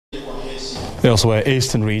Elsewhere,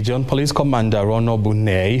 Eastern Region Police Commander Rono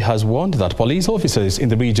Bunei has warned that police officers in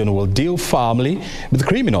the region will deal firmly with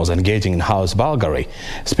criminals engaging in house burglary.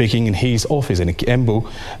 Speaking in his office in Embu,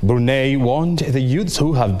 Bunei warned the youths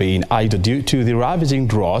who have been idle due to the ravaging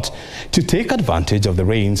drought to take advantage of the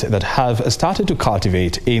rains that have started to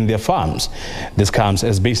cultivate in their farms. This comes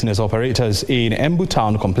as business operators in Embu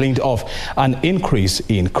town complained of an increase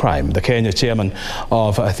in crime. The Kenya chairman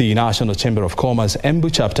of the National Chamber of Commerce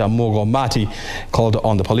Embu chapter, Mugo Mati, called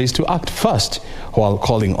on the police to act first, while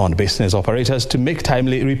calling on business operators to make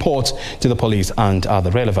timely reports to the police and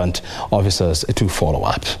other relevant officers to follow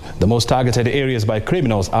up. The most targeted areas by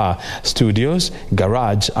criminals are studios,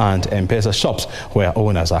 garage and M-Pesa shops, where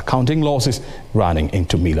owners are counting losses running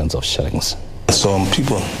into millions of shillings. Some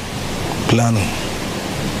people planning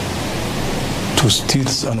to steal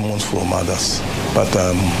animals from others, but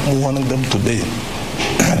I'm warning them today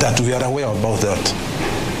that we are aware about that.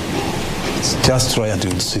 Just try and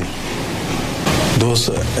you'll see. Those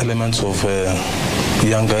elements of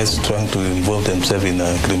young guys trying to involve themselves in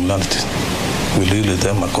criminality, we'll deal with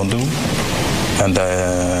them accordingly. And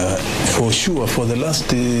for sure, for the last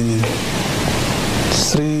 3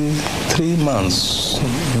 months,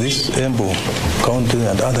 this Embu county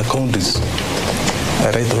and other counties,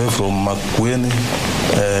 right away from Makueni,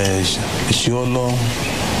 Isiolo,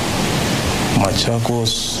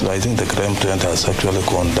 Machakos, I think the crime trend has actually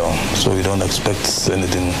gone down, so we don't expect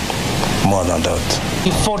anything more than that.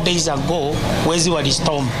 4 days ago, wezi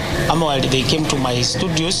walistorm, ama they came to my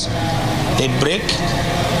studios, they break,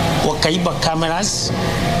 wakaiba cameras,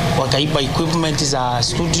 wakaiba equipment za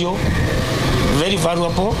studio, very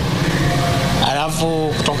valuable.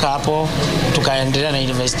 Alafu kutoka hapo tukaendelea na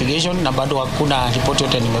investigation na bado hakuna report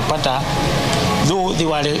yote nimepata, though they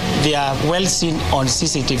are well seen on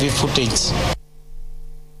CCTV footage.